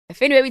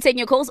Anyway, we're taking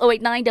your calls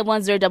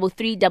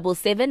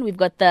 089-110-3377. We've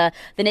got the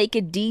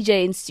naked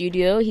DJ in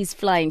studio. He's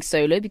flying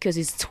solo because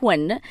his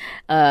twin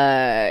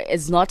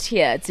is not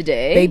here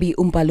today. Baby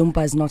Oompa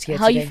Loompa is not here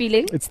How today. are you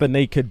feeling? It's the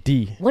naked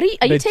D. What are you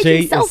the taking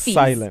J selfies? is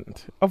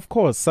silent. Of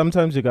course,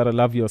 sometimes you gotta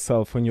love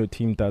yourself when your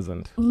team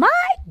doesn't. My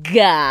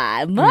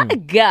God.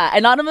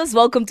 Anonymous,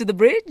 welcome to the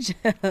bridge.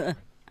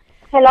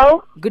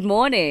 Hello. Good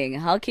morning.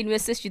 How can we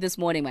assist you this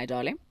morning, my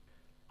darling?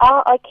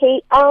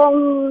 Okay. I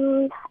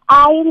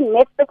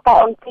met this guy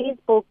on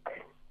Facebook.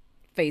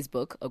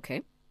 Facebook,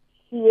 okay.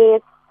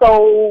 Yes.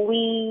 So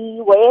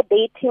we were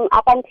dating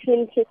up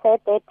until he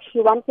said that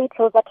he wants me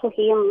closer to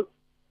him.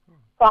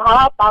 So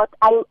how about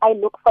I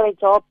look for a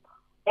job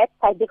that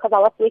side because I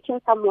was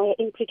working somewhere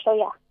in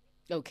Pretoria.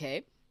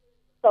 Okay.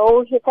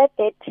 So he said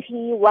that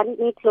he wanted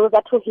me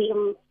closer to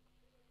him.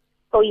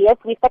 So yes,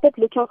 we started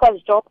looking for a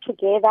job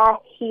together.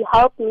 He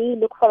helped me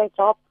look for a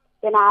job.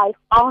 Then I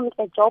found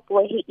a job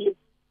where he is.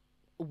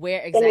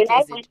 Where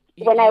exactly is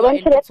it? When I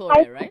went to that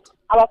Pretoria, site, right?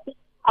 I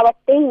was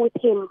staying with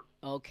him.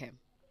 Okay.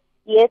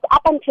 Yes,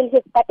 up until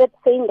he started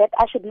saying that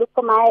I should look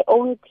for my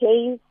own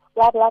place,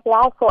 blah, blah,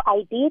 blah. So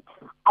I did.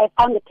 I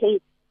found a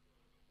place.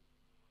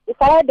 The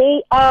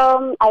Saturday,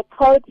 I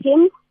called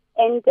him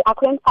and I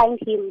couldn't find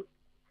him.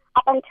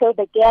 Up until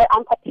the girl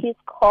answered his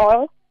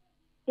call,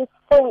 his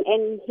phone,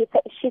 and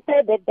she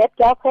said that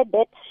girl said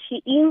that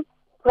she is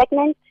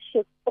pregnant.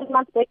 She's 3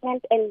 months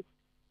pregnant and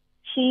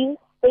she's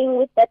staying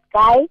with that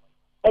guy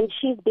and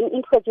she's been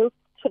introduced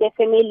to the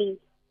family.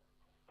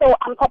 So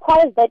I'm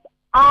surprised that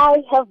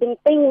I have been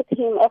staying with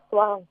him as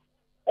well.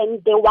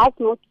 And there was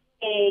not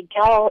a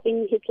girl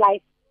in his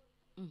life.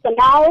 So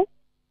now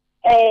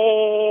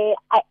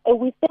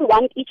we still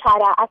want each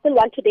other. I still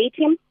want to date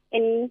him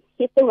and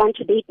he still wants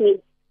to date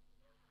me.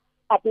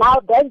 But now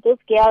there's this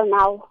girl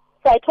now.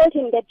 So I told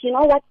him that, you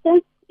know what,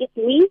 since it's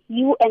me,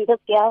 you, and this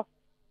girl,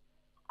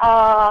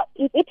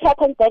 if it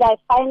happens that I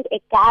find a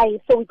guy,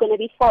 so we're going to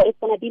be four. It's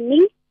going to be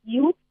me,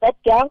 you, that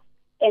girl,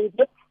 and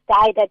this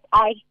guy that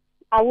I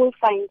will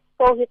find.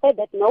 So he said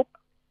that, nope,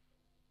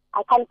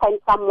 I can't find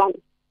someone.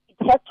 It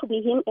has to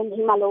be him and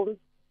him alone.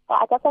 So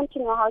I just want to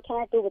know how can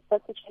I do with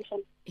this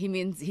situation. He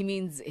means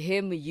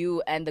him,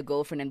 you, and the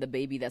girlfriend and the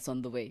baby that's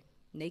on the way.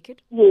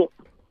 Naked? Yes.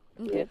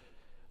 Okay. Yes.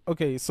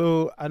 Okay,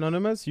 so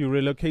Anonymous, you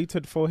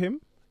relocated for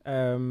him,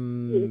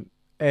 and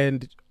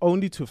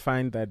only to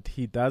find that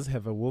he does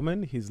have a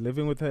woman. He's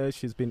living with her.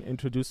 She's been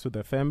introduced to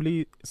the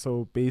family.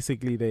 So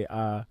basically, they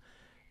are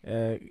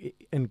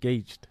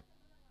engaged.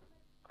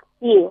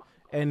 Yes.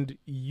 And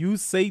you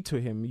say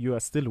to him, you are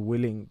still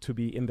willing to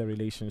be in the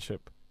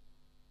relationship.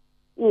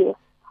 Yes.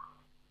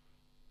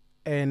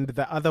 And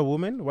the other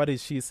woman, what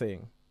is she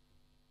saying?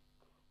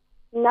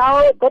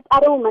 Now that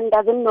other woman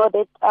doesn't know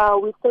that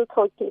we're still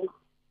talking.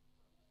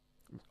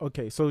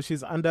 Okay, so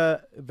she's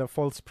under the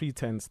false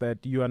pretense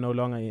that you are no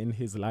longer in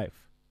his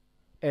life.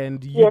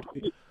 And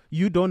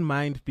you don't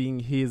mind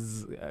being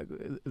his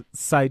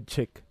side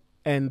chick.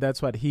 And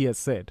that's what he has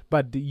said.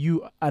 But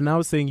you are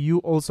now saying you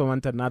also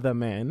want another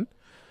man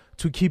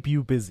to keep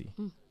you busy.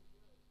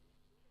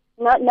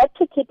 Not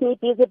to keep me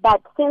busy,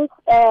 but since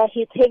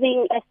he's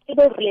having a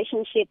stable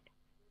relationship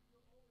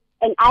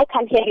and I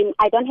can't hear him,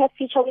 I don't have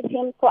future with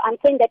him. So I'm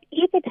saying that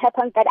if it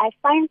happens that I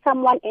find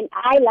someone and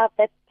I love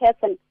that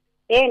person,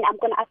 then I'm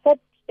going to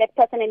accept that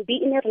person and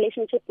be in a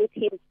relationship with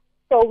him.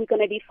 So we're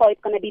going to be four.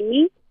 It's going to be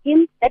me,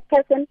 him, that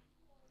person,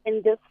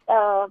 and this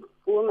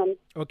woman.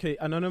 Okay,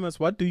 Anonymous,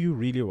 what do you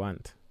really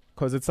want?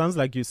 Because it sounds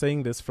like you're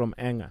saying this from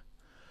anger.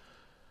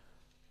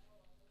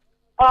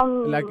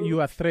 Like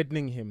you are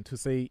threatening him to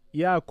say,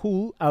 yeah,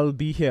 cool, I'll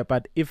be here,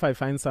 but if I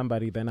find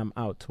somebody, then I'm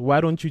out. Why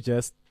don't you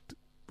just...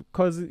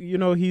 Because, you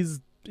know,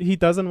 he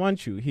doesn't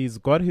want you. He's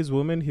got his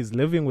woman. He's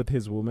living with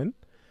his woman.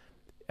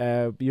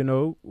 You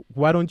know,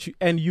 why don't you...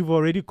 And you've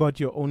already got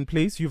your own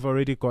place. You've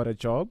already got a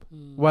job.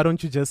 Why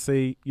don't you just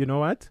say, you know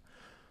what?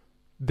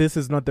 This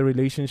is not the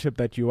relationship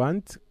that you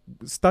want.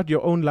 Start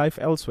your own life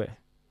elsewhere.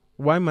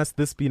 Why must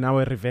this be now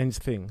a revenge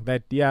thing?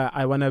 That, yeah,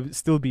 I want to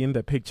still be in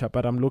the picture,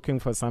 but I'm looking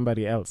for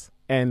somebody else.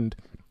 And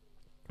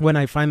when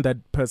I find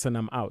that person,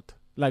 I'm out.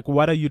 Like,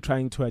 what are you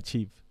trying to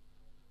achieve?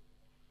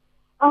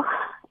 Oh,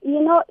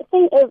 you know, the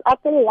thing is, I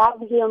still love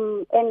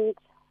him and,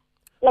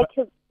 like,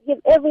 he's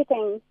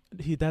everything.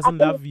 He doesn't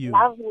love you.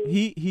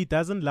 He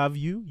doesn't love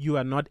you. You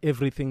are not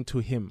everything to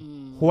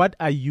him. What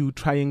are you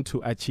trying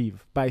to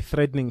achieve by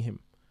threatening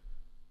him?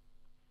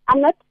 I'm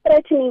not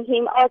threatening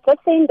him. I was just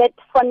saying that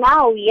for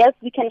now, yes,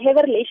 we can have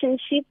a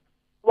relationship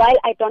while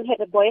I don't have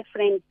a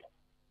boyfriend.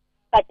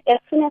 But as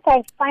soon as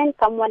I find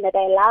someone that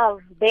I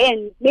love,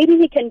 then maybe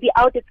he can be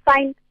out, it's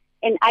fine,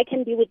 and I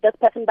can be with this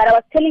person. But I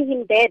was telling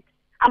him that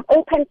I'm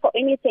open for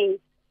anything.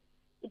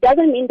 It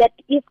doesn't mean that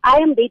if I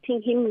am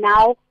dating him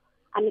now,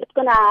 I'm not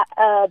going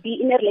to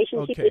be in a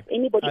relationship with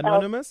anybody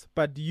Anonymous,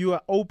 but you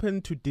are open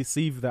to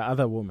deceive the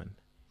other woman.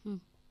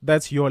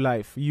 That's your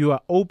life. You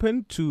are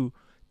open to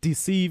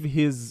deceive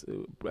his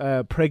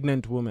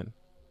pregnant woman.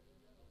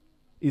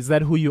 Is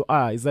that who you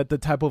are? Is that the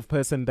type of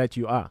person that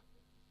you are?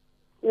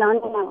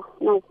 No.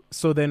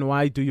 So then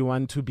why do you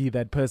want to be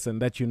that person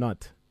that you're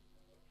not?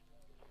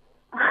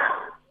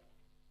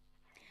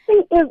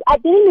 is, I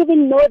didn't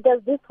even know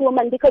there's this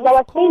woman because I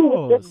was staying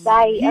with this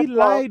guy. He as well.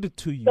 lied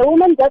to you. The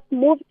woman just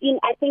moved in,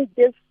 I think,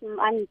 this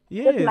month.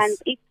 Yes. This month.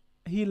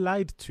 He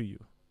lied to you.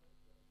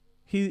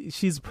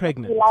 She's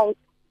pregnant. He lied.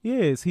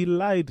 Yes, he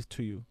lied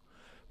to you.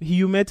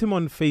 You met him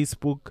on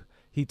Facebook.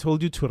 He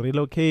told you to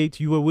relocate.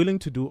 You were willing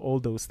to do all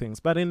those things.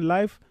 But in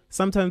life,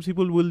 sometimes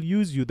people will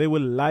use you. They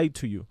will lie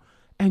to you.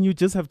 And you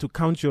just have to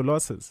count your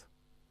losses.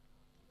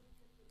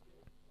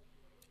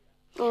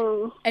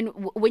 And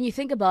when you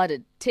think about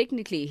it,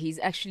 technically, he's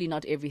actually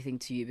not everything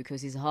to you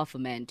because he's half a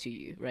man to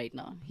you right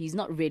now. He's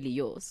not really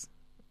yours.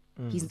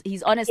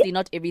 He's honestly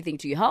not everything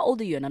to you. How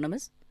old are you,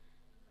 Anonymous?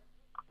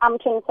 I'm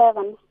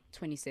 27.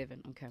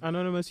 27, okay.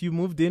 Anonymous, you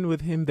moved in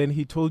with him. Then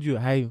he told you,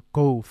 hey,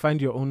 go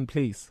find your own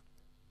place.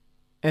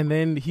 And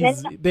then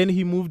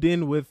he moved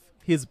in with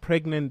his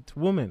pregnant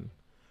woman.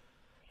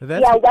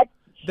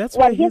 That's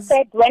what he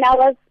said when I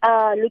was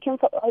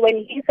when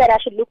he said I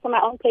should look for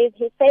my own place,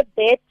 he said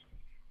that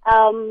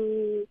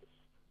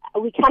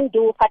we can't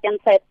do fat and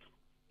set.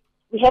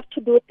 We have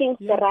to do things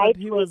the right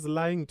way. He was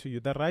lying to you.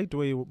 The right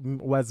way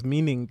was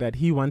meaning that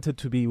he wanted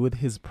to be with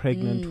his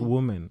pregnant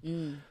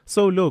woman.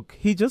 So look,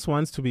 he just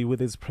wants to be with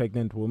his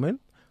pregnant woman,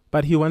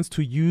 but he wants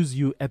to use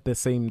you at the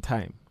same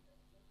time.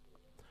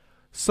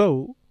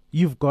 So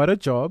you've got a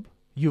job.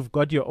 You've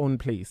got your own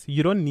place.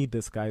 You don't need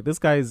this guy. This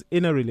guy is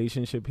in a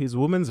relationship. His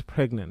woman's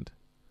pregnant.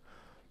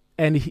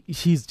 And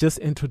she's just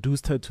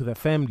introduced her to the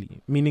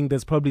family, meaning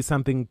there's probably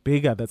something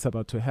bigger that's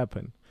about to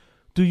happen.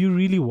 Do you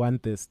really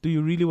want this? Do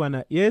you really want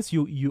to? Yes,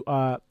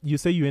 you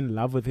say you're in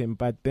love with him,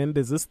 but then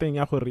there's this thing,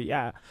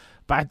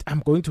 but I'm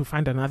going to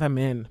find another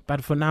man.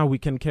 But for now, we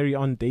can carry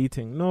on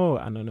dating. No,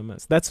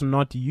 Anonymous, that's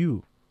not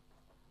you.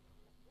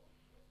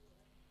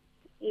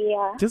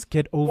 Yeah. Just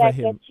get over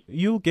him.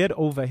 You'll get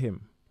over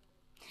him.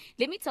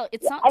 Let me tell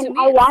I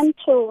want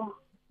to.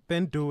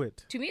 Then do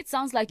it. To me, it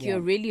sounds like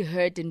you're really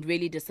hurt and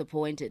really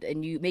disappointed,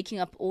 and you making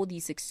up all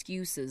these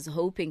excuses,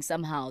 hoping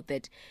somehow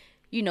that,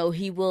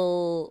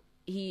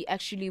 he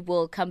actually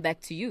will come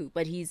back to you.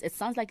 But it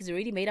sounds like he's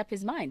already made up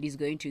his mind. He's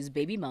going to his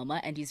baby mama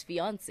and his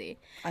fiance.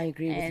 I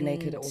agree with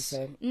Naked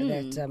also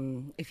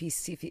that if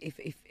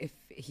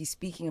he's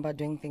speaking about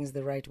doing things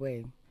the right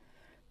way,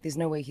 there's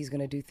no way he's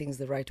going to do things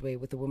the right way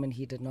with a woman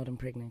he did not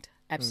impregnate.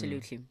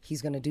 Absolutely.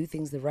 He's going to do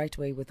things the right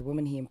way with the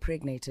woman he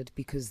impregnated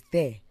because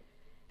a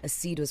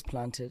seed was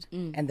planted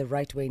and the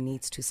right way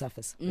needs to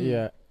surface.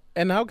 Yeah.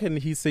 And how can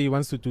he say he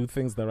wants to do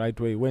things the right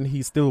way when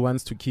he still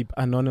wants to keep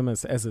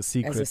Anonymous as a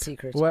secret? As a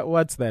secret.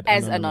 What's that?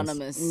 As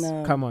Anonymous.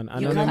 No. Come on,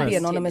 You Anonymous. can't be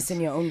anonymous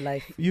in your own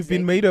life. You've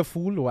been made a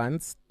fool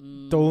once.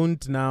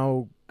 Don't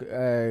now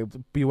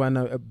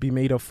be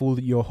made a fool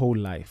your whole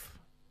life.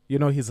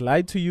 He's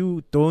lied to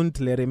you. Don't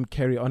let him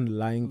carry on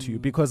lying to you,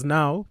 because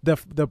now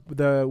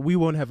we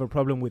won't have a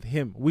problem with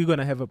him. We're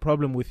gonna have a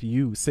problem with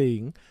you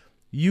saying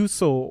you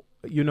saw.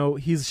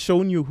 He's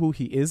shown you who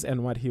he is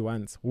and what he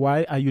wants.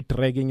 Why are you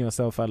dragging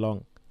yourself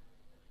along?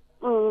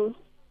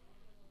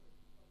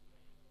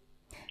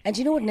 And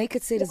you know what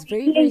Naked said is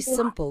very, very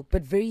simple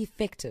but very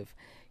effective.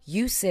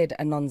 You said,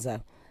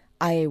 Anonza,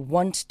 I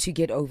want to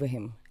get over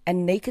him.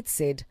 And Naked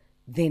said,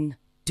 then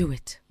do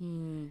it.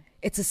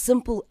 It's as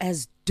simple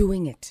as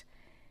doing it.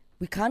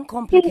 We can't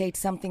complicate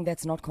something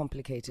that's not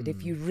complicated.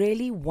 If you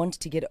really want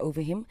to get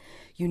over him,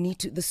 you need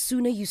to, the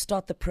sooner you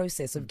start the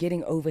process of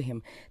getting over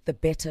him, the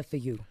better for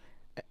you.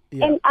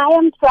 Yeah. And I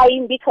am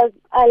trying because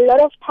a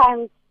lot of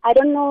times I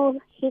don't know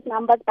his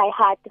numbers by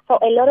heart. So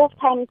a lot of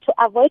times to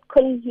avoid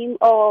calling him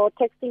or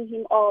texting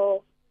him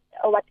or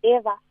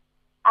whatever,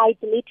 I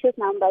delete his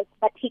numbers.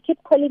 But he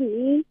keeps calling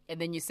me. And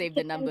then you save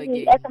the number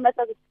again.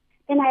 SMSs.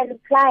 Then I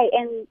reply.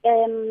 And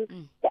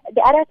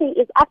the other thing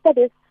is, after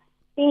this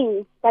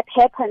thing that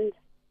happened,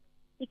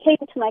 he came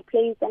to my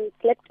place and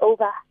slept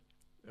over.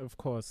 Of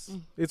course.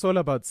 It's all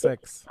about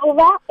sex.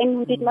 Over, and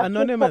we did not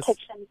Anonymous. take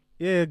protection.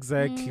 Yeah,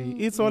 exactly.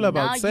 It's all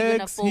about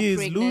sex. He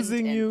is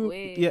losing you.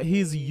 Yeah,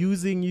 he's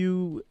using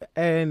you.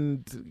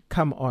 And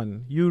come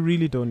on, you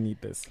really don't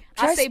need this.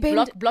 I say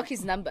block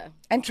his number.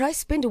 And try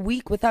spend a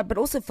week without, but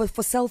also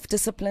for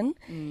self-discipline.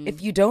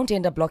 If you don't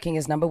end up blocking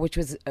his number, which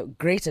was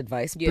great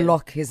advice,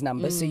 block his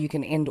number so you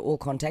can end all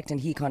contact and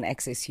he can't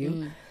access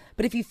you.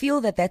 But if you feel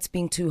that that's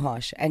being too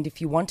harsh, and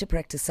if you want to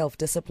practice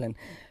self-discipline,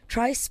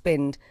 try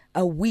spend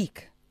a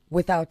week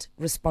without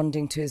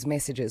responding to his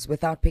messages,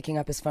 without picking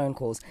up his phone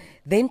calls.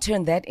 Then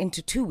turn that into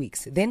 2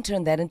 weeks. Then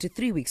turn that into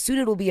 3 weeks. Soon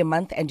it'll be a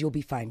month and you'll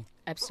be fine.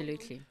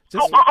 Absolutely.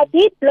 I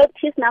did block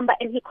his number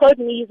and he called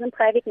me using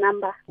private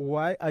number.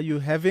 Why are you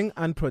having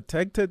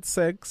unprotected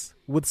sex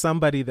with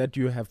somebody that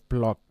you have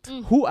blocked?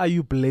 Who are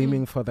you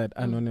blaming for that,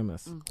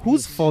 Anonymous?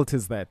 Whose fault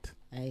is that?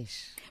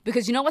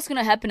 Because you know what's going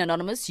to happen,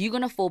 Anonymous? You're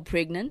going to fall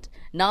pregnant.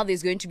 Now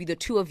there's going to be the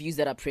two of you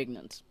that are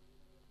pregnant.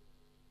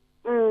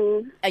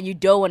 And you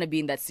don't want to be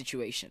in that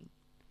situation.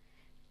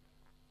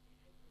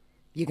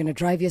 You're going to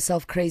drive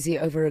yourself crazy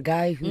over a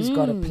guy who's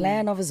got a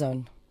plan of his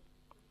own.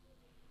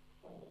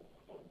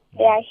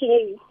 Yeah, I hear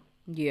you.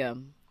 Yeah.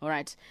 All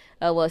right.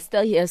 Well,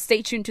 still here.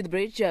 Stay tuned to the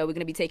bridge. We're going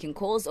to be taking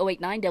calls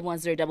 089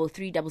 110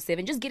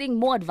 3377. Just getting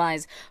more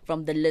advice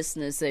from the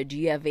listeners. Do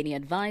you have any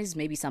advice?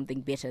 Maybe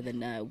something better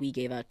than we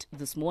gave out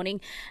this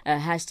morning.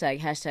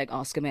 Hashtag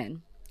Ask a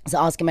Man. So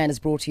Ask a Man is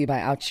brought to you by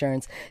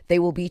OUTsurance. They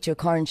will beat your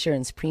car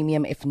insurance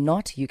premium. If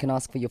not, you can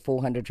ask for your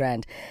 400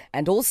 Rand.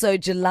 And also,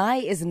 July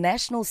is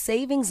National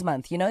Savings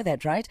Month. You know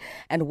that, right?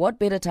 And what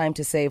better time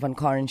to save on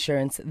car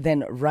insurance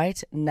than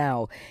right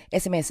now?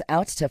 SMS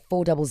out to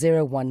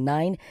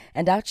 40019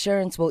 and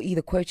OUTsurance will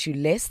either quote you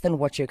less than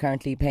what you're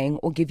currently paying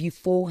or give you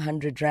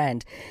 400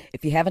 Rand.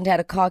 If you haven't had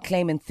a car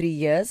claim in 3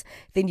 years,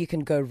 then you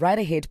can go right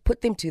ahead,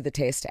 put them to the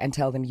test and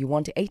tell them you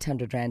want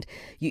 800 Rand.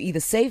 You either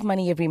save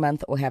money every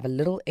month or have a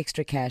little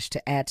extra cash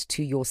to add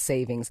to your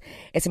savings.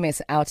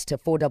 SMS out to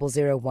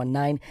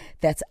 40019.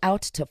 That's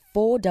out to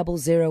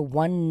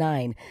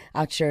 40019.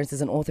 OUTsurance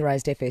is an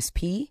authorized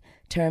FSP.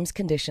 Terms,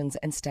 conditions,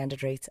 and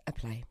standard rates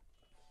apply.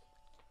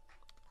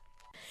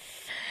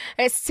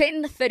 It's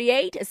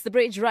 10:38. It's the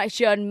bridge right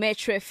here on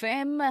Metro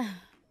FM.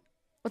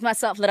 With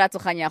myself,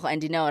 Lerato Khanyago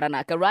and Dineo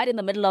Ranaka, right in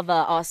the middle of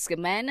Ask a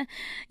Man.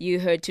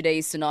 You heard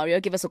today's scenario.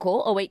 Give us a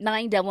call,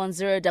 089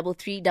 110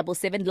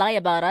 3377. Lie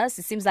about us.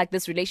 It seems like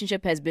this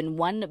relationship has been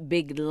one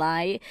big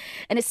lie.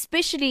 And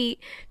especially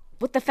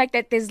with the fact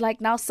that there's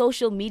like now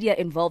social media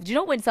involved. You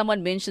know when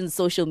someone mentions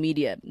social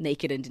media,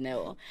 Naked and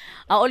Dineo,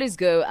 I always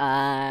go,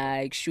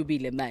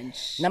 Shubi Le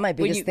Manch. Now my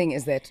biggest thing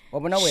is that,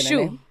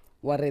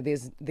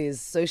 there's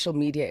social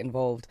media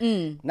involved.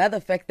 Another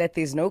fact that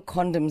there's no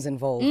condoms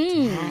involved.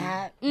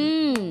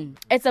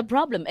 It's a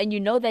problem, and you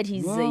know that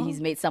he's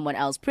made someone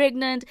else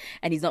pregnant,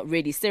 and he's not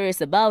really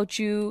serious about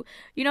you.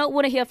 You know,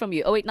 want to hear from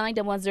you. 089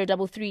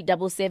 110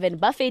 3377.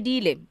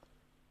 Bafedile.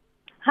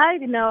 Hi,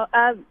 Dino.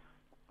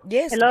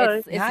 Yes.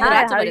 Hello. It's Hi, Lerato,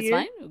 how but are it's you?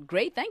 fine.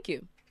 Great, thank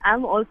you.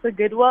 I'm also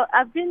good. Well,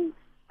 I've been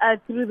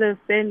through the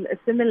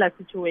similar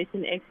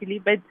situation actually,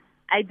 but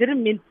I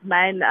didn't meet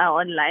mine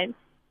online.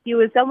 He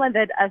was someone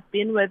that I've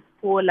been with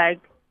for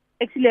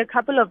actually a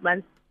couple of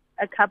months.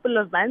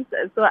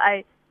 So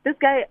this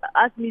guy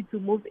asked me to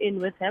move in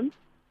with him.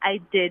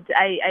 I did.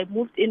 I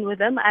moved in with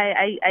him.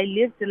 I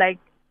lived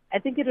I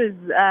think it was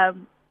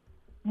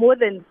more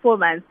than 4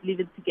 months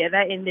living together,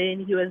 and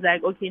then he was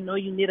like, okay, no,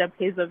 you need a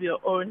place of your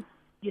own.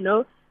 You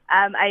know,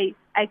 I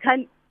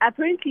can't.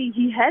 Apparently,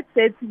 he had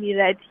said to me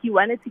that he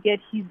wanted to get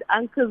his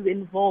uncles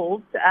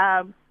involved.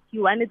 He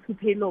wanted to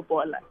pay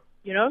lobola.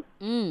 You know?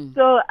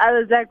 So I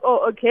was like,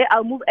 oh, okay,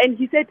 I'll move. And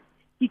he said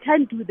he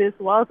can't do this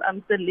whilst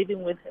I'm still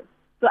living with him.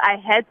 So I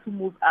had to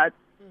move out.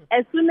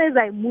 As soon as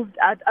I moved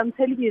out, I'm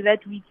telling you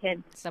that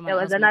weekend, there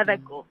was another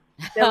girl.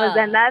 There was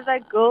another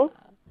girl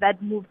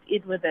that moved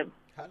in with him.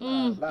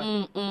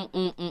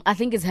 I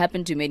think it's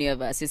happened to many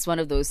of us. It's one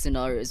of those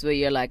scenarios where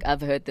you're like,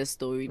 I've heard this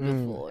story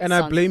before. And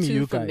I blame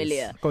you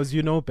guys because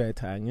you know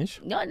better,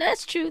 Anish. No,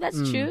 that's true.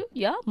 That's true.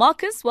 Yeah.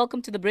 Marcus,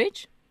 welcome to the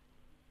bridge.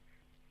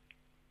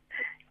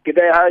 Good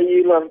day, how are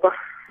you, Lampa?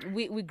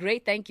 We're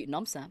great, thank you,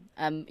 Nomsa.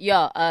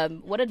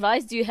 What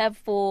advice do you have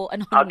for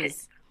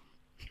Anonymous?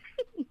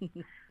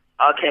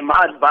 Okay,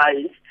 my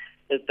advice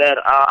is that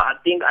I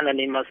think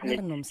Anonymous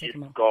needs to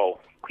just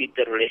go, quit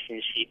the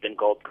relationship and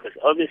go, because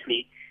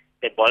obviously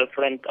the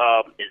boyfriend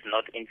is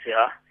not into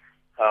her,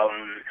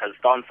 has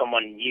found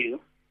someone new,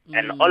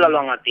 and all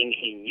along I think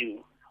he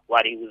knew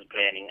what he was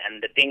planning.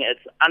 And the thing is,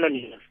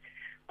 Anonymous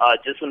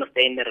just want to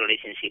stay in the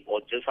relationship or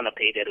just want to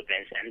pay the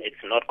revenge, and it's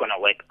not going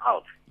to work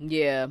out.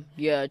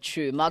 Yeah,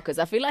 true. Marcus,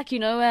 I feel like,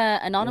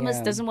 Anonymous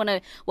doesn't want to,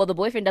 the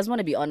boyfriend doesn't want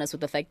to be honest with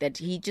the fact that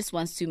he just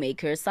wants to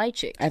make her a side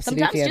chick.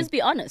 Absolutely. Sometimes just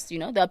be honest,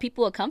 there are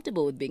people who are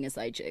comfortable with being a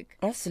side chick.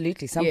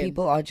 Absolutely. Some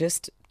people are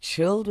just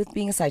chilled with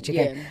being a side chick.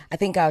 Yeah. I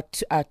think our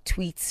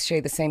tweets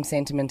share the same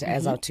sentiment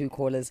as our two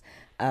callers.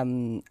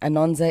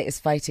 Anonza is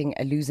fighting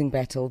a losing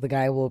battle. The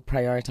guy will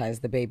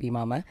prioritize the baby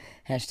mama.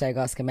 Hashtag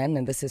Ask a Man.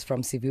 And this is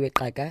from Sivuwe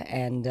Kaka.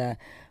 And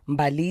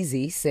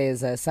Mbalizi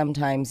says,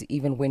 sometimes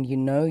even when you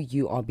know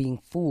you are being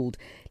fooled,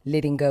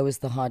 letting go is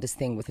the hardest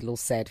thing, with a little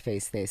sad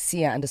face there.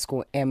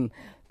 Sia_M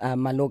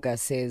Maloga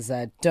says,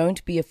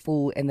 don't be a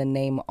fool in the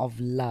name of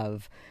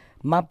love.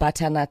 Ma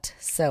batanat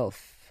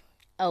self.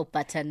 Oh,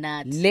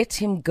 Batanat. Let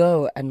him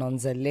go,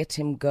 Anonza. Let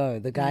him go.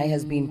 The guy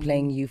has been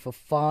playing you for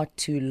far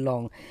too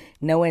long.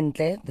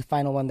 Noentle, the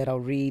final one that I'll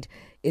read,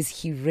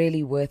 is he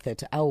really worth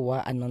it?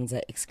 Awa,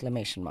 Anonza, !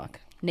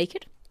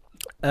 Naked?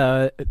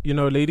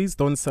 Ladies,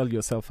 don't sell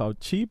yourself out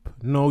cheap.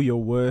 Know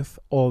your worth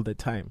all the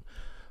time.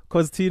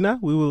 Because, Tina,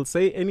 we will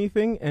say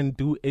anything and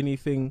do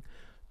anything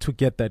to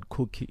get that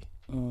cookie.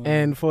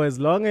 And for as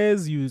long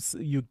as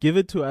you give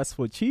it to us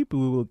for cheap,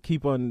 we will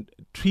keep on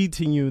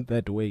treating you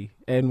that way.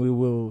 And we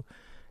will...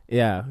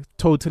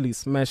 totally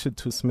smash it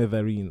to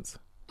smithereens.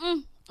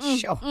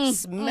 Sure.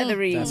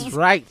 Smithereens. That's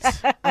right.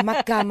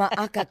 Makama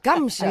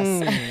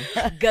akagamshas.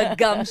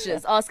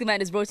 Gagamshas. Ask a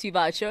Man is brought to you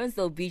by OUTsurance.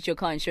 They'll beat your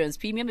car insurance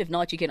premium. If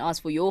not, you can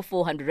ask for your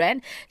 400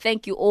 Rand.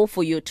 Thank you all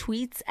for your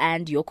tweets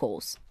and your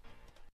calls.